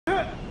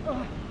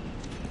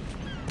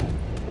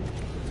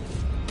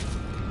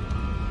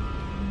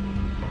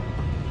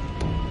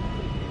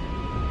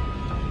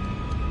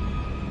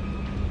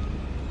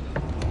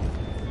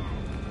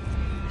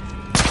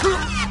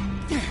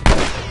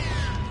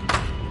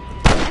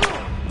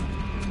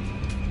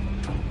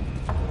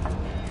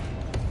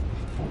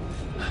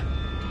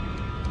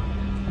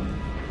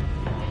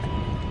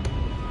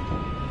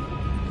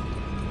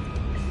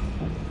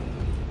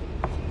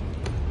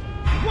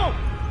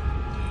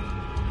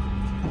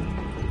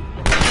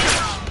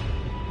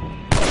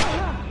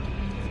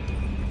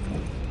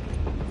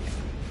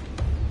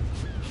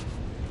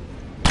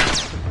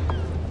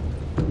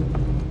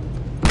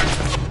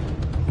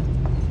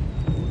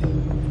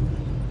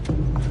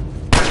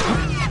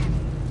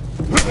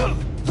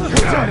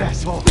That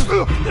asshole!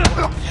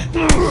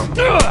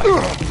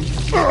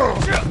 Oh,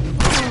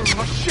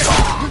 shit!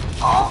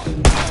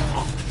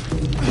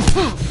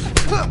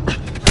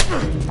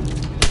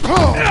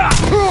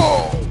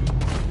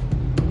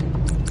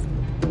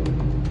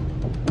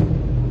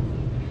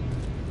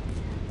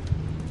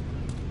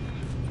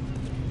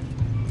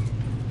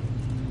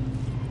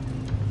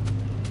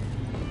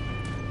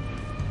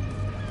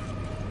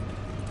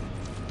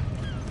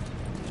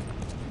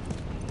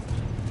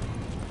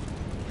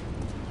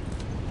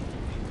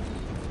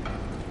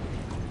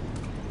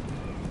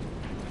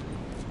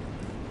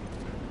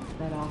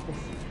 That office.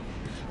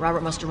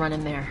 Robert must have run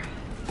in there.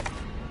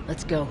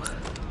 Let's go.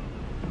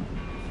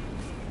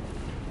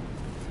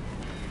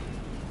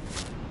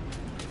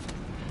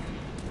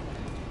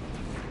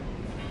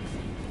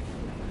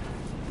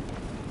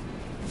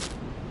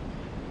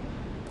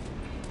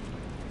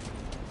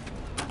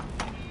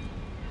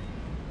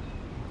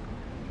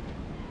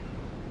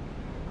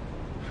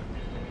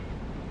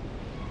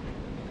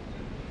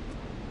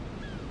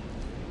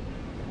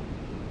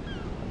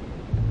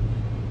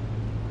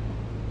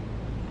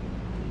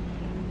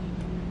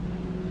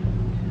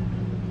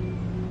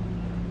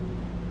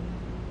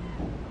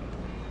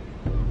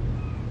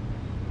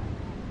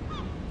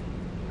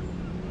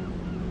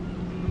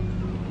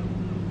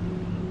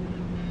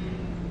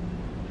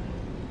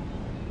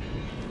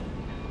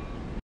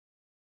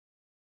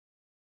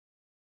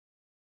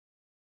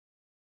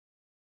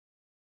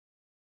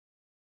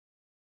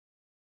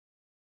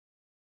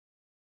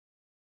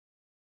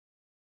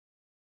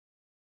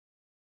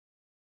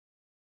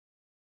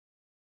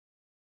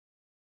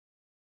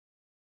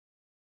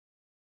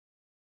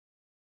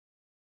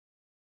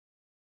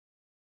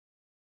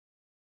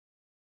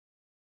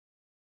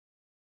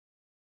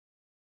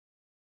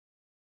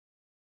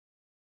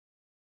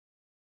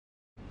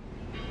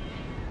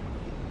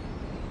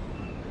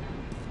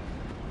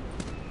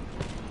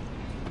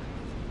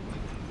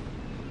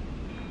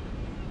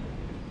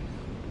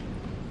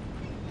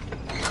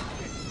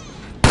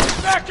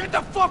 Get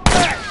the fuck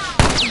back!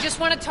 We just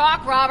want to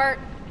talk, Robert.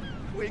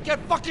 We got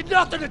fucking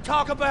nothing to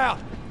talk about!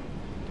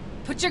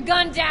 Put your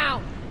gun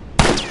down!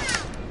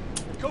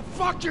 Go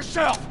fuck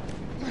yourself!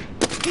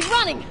 He's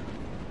running!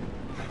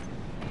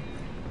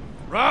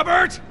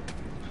 Robert!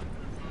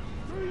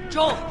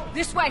 Joel,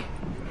 this way!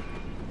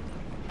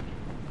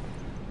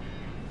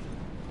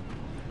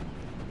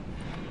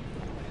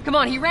 Come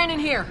on, he ran in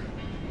here.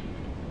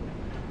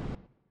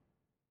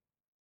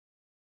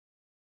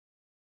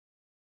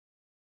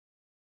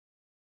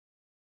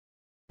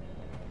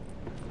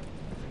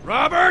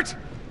 Robert!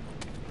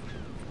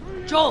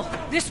 Joel,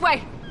 this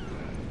way!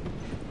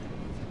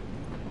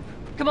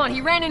 Come on, he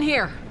ran in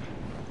here.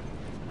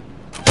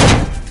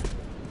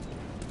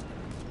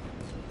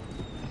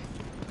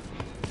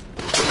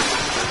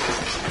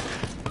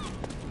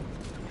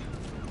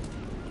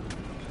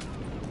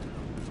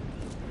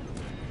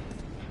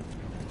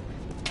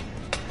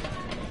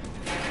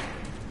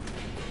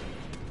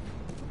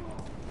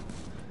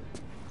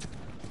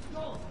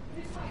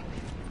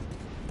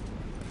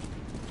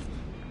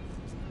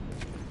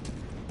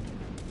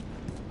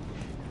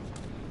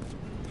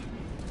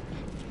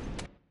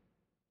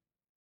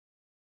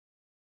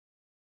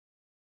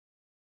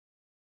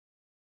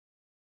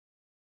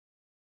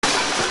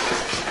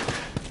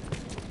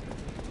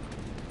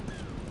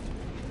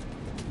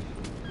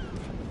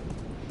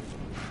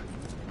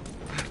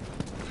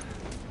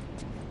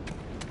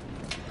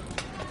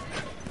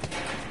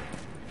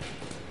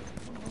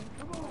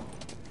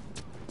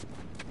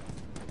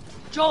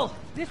 Joel,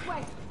 this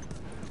way!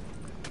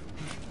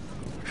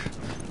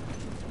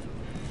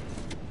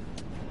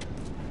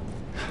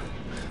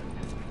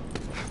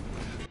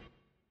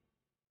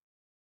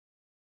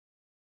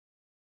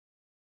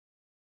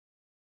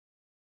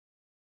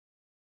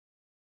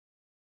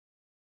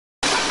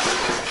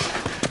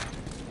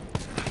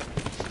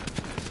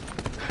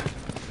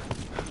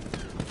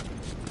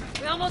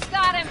 We almost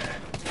got him!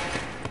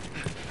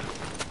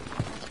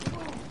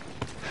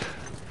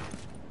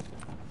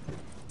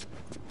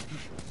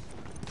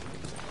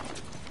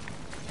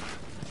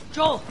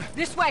 Joel,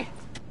 this way!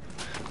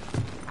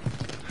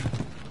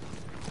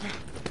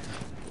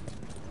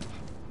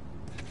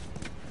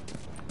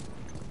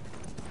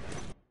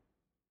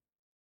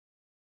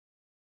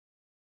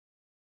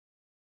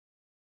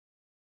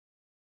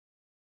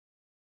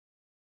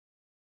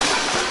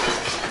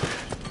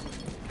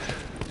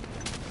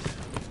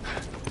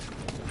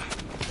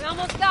 We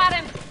almost got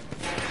him!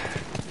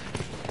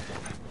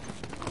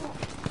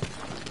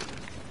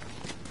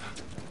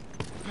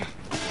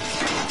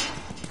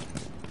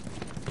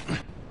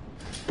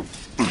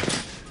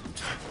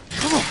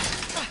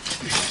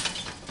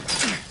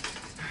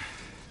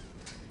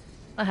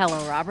 Well,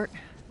 hello, Robert.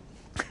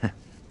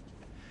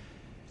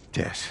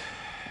 Tess.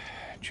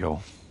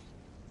 Joel.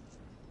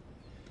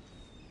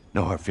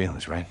 No hard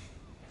feelings, right?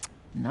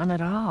 None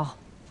at all.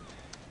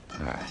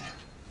 All right.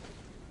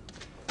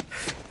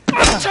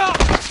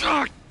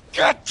 Oh,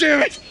 God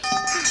damn it!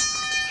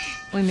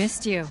 We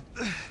missed you.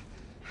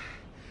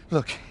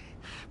 Look,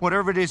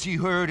 Whatever it is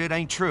you heard, it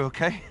ain't true,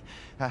 okay?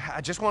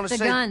 I just want to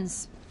say... The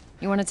guns.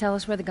 You want to tell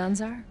us where the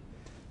guns are?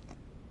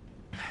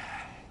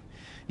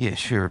 Yeah,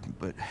 sure,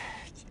 but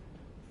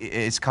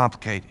it's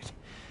complicated.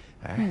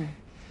 All right?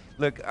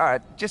 Look, all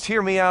right, just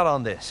hear me out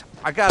on this.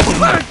 I got...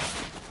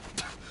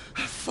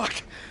 Fuck.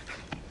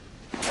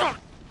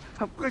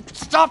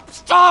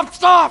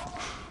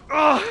 Stop!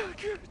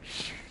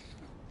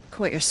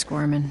 Quit your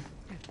squirming.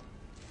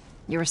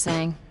 You were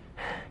saying?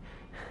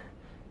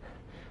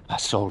 I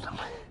sold him.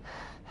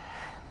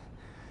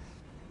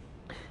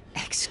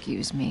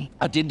 Excuse me.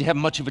 I didn't have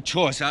much of a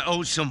choice. I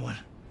owed someone.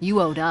 You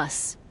owed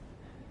us.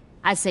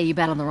 I'd say you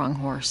bet on the wrong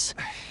horse.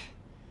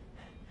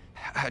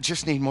 I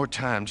just need more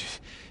time. Just,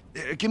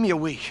 give me a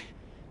week.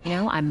 You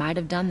know, I might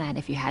have done that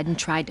if you hadn't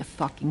tried to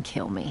fucking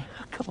kill me.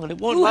 Come on, it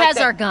won't Who like has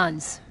that. our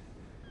guns?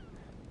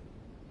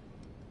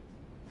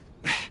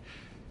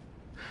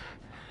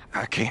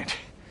 I can't.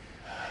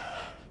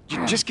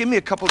 Just give me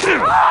a couple...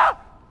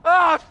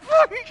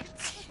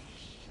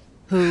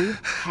 Who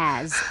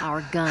has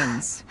our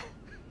guns?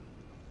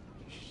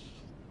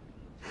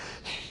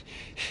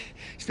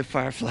 It's the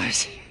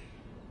Fireflies.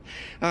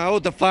 I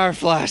owed the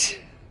Fireflies.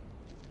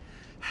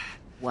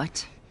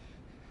 What?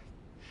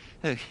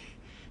 Look,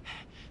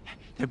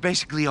 they're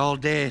basically all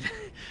dead.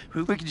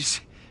 We can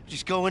just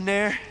go in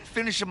there,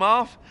 finish them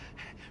off.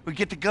 We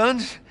get the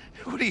guns.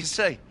 What do you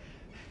say?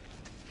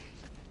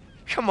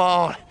 Come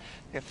on.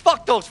 Yeah,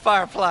 fuck those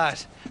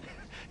Fireflies.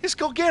 Let's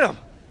go get them.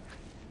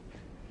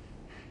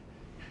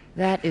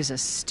 That is a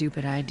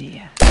stupid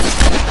idea.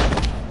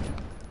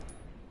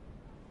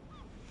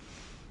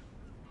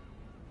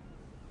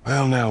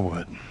 Well, now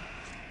what?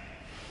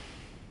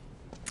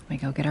 We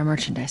go get our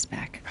merchandise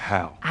back.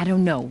 How? I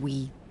don't know.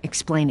 We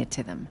explain it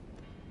to them.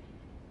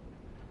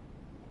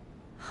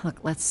 Look,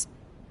 let's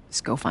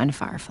just go find a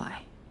Firefly.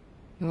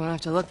 You won't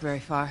have to look very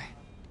far.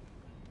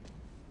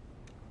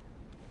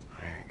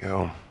 There you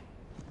go.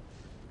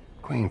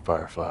 Queen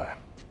Firefly.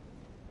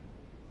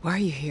 Why are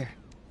you here?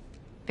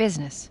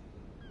 Business.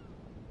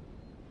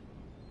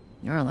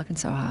 You're looking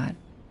so hot.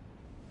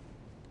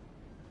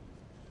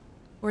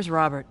 Where's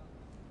Robert?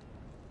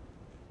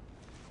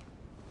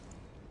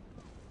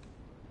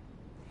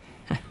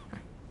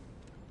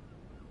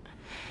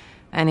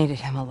 I needed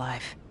him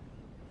alive.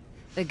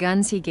 The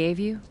guns he gave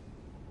you,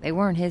 they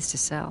weren't his to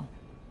sell.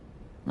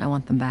 I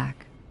want them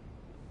back.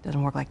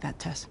 Doesn't work like that,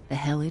 Tess. The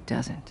hell it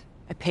doesn't.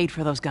 I paid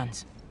for those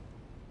guns.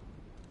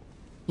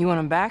 You want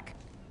them back?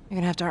 You're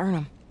gonna have to earn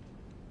them.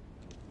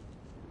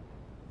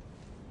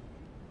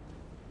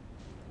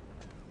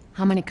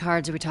 How many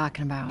cards are we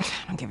talking about?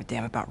 I don't give a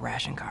damn about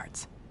ration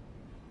cards.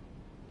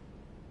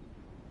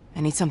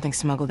 I need something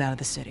smuggled out of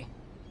the city.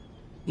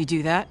 You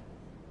do that,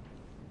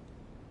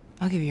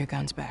 I'll give you your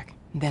guns back,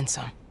 and then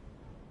some.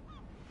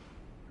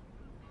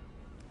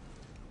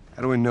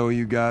 How do we know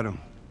you got them?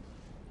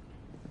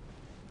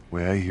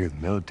 Well, I hear the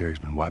military's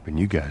been wiping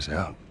you guys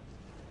out.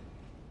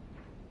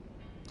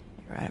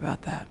 You're right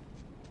about that.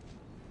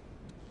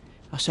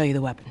 I'll show you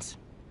the weapons.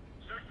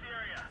 Search the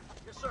area.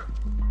 Yes, sir.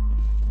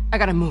 I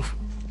gotta move.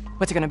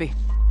 What's it gonna be?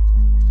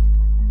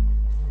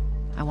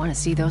 I want to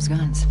see those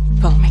guns.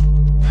 Follow me.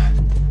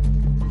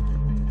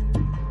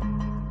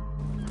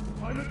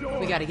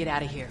 We gotta get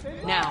out of here.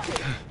 Now.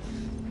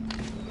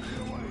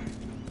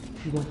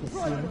 You want to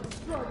see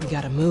it? We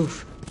gotta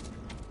move.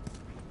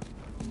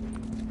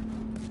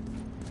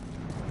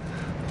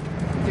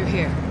 Through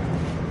here.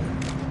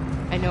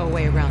 I know a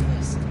way around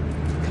this.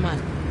 Come on.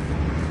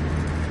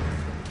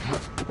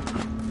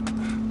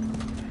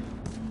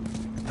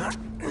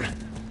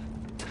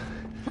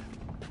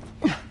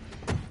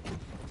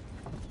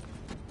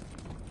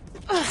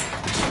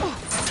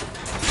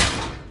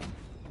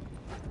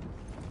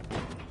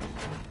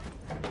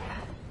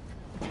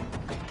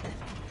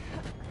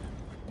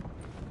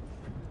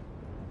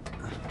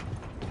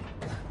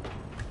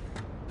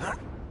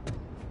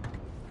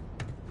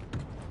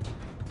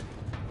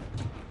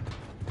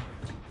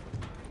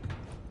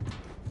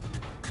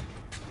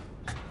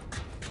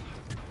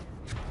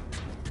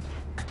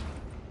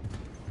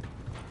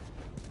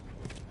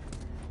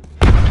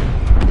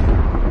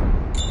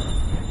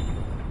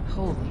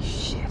 Holy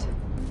shit.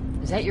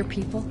 Is that your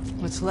people?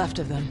 What's left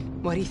of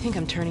them? Why do you think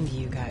I'm turning to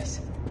you guys?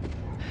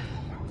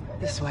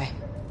 This way.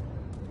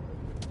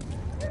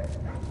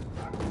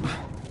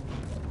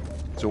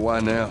 So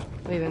why now?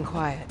 We've been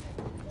quiet.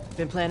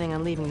 Been planning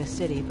on leaving the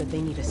city, but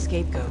they need a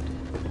scapegoat.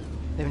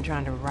 They've been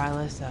trying to rile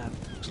us up.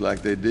 Looks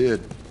like they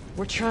did.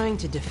 We're trying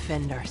to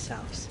defend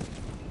ourselves.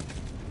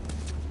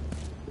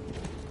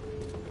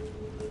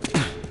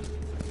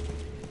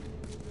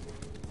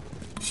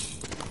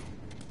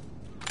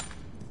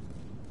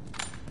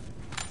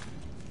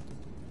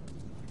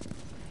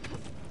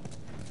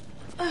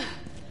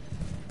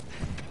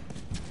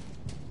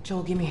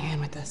 Joel, give me a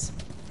hand with this.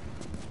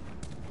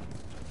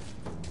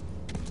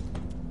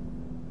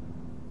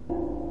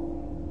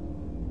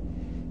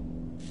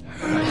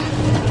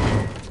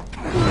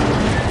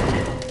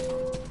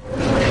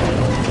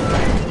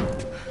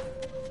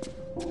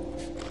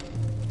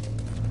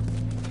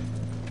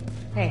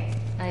 Hey,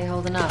 how you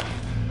holding up?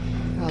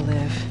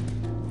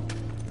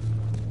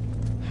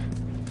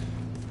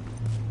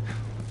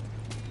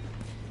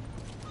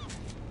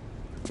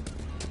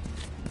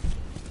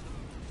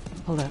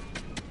 Hold up.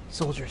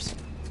 Soldiers.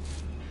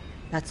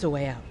 That's the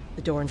way out.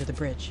 The door into the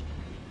bridge.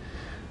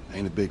 I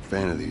ain't a big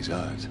fan of these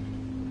odds.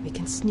 We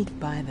can sneak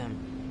by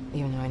them,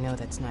 even though I know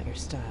that's not your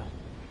style.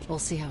 We'll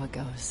see how it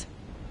goes.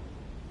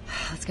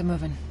 Let's get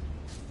moving.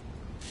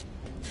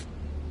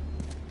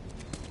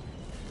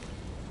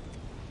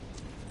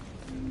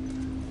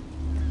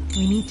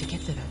 We need to get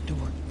to that door.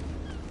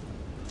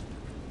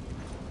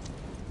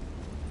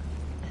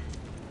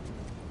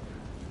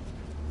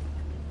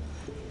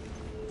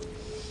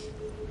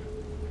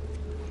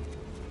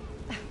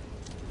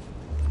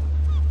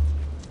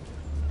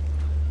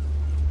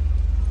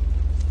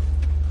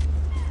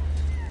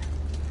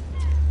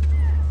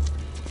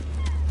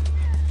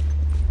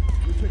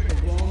 We picked the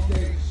wrong day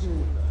to shoot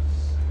with us.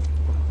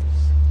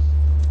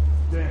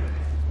 Damn.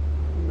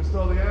 We missed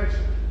all the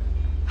action.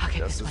 I'll get this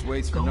Justice one.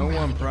 waits for Go no around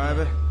one, and get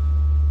Private.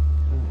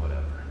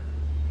 Whatever.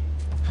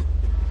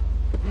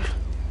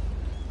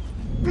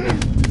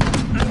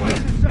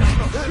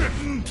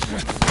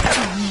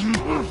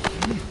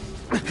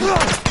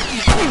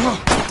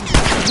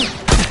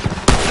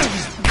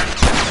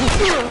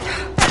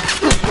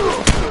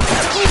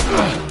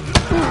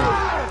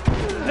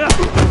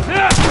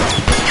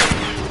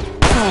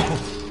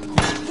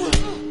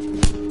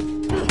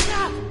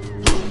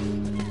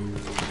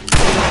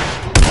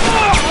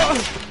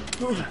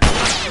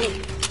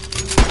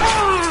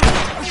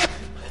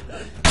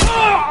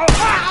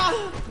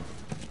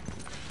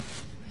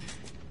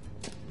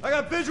 I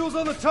got visuals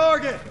on the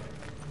target!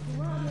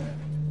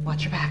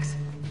 Watch your backs.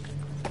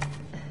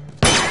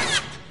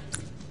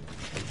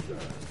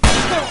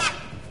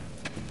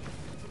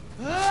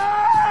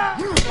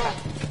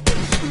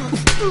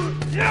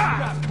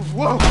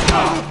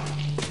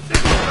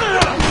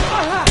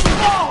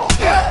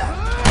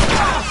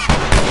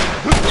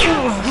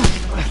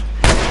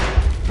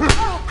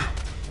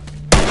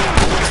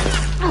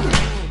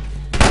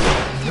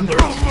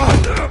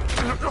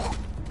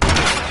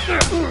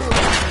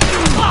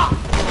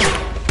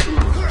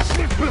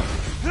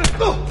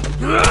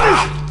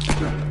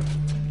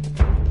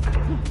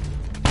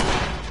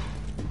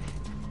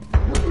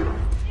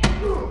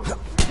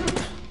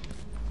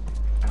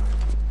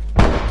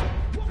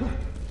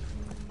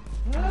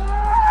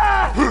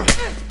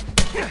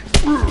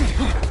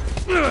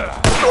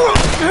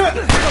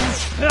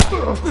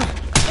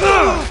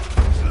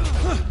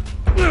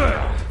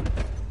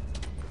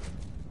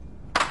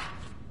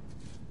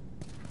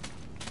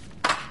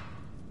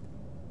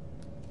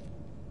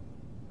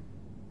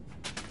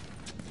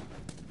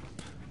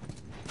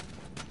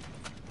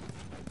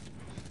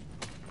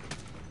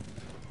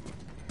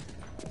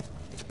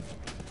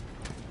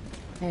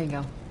 There you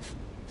go.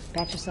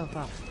 Patch yourself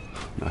up.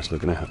 Nice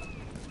looking out.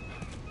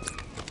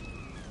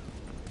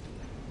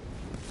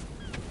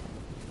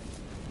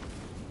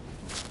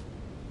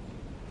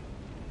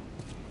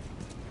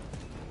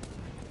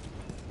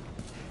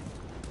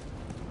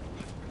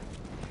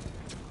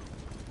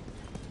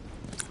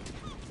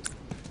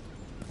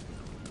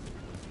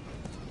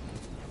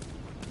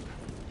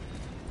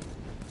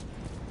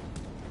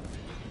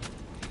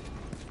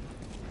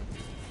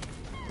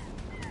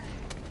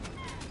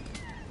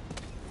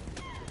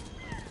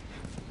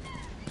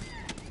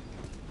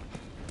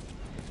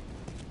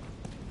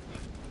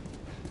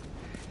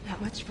 Not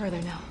much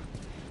further now.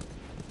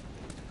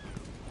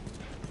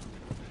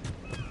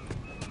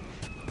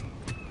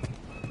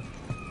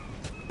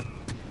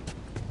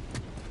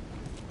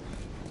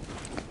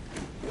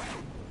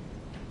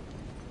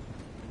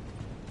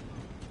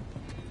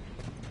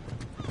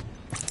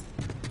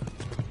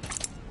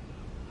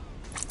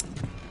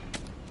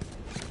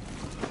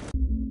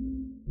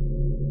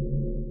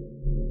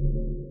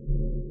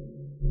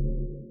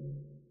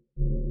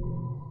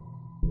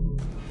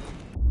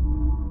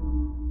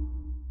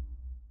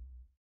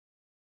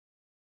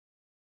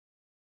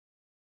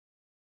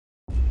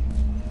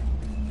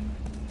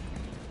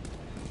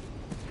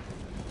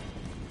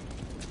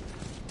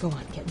 Go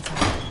on, get inside.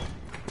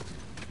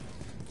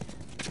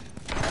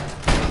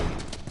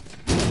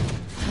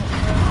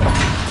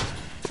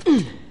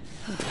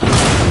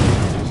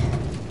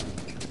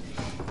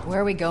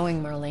 Where are we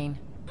going, Marlene?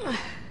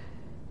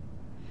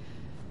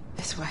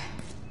 This way.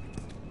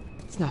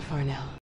 It's not far now.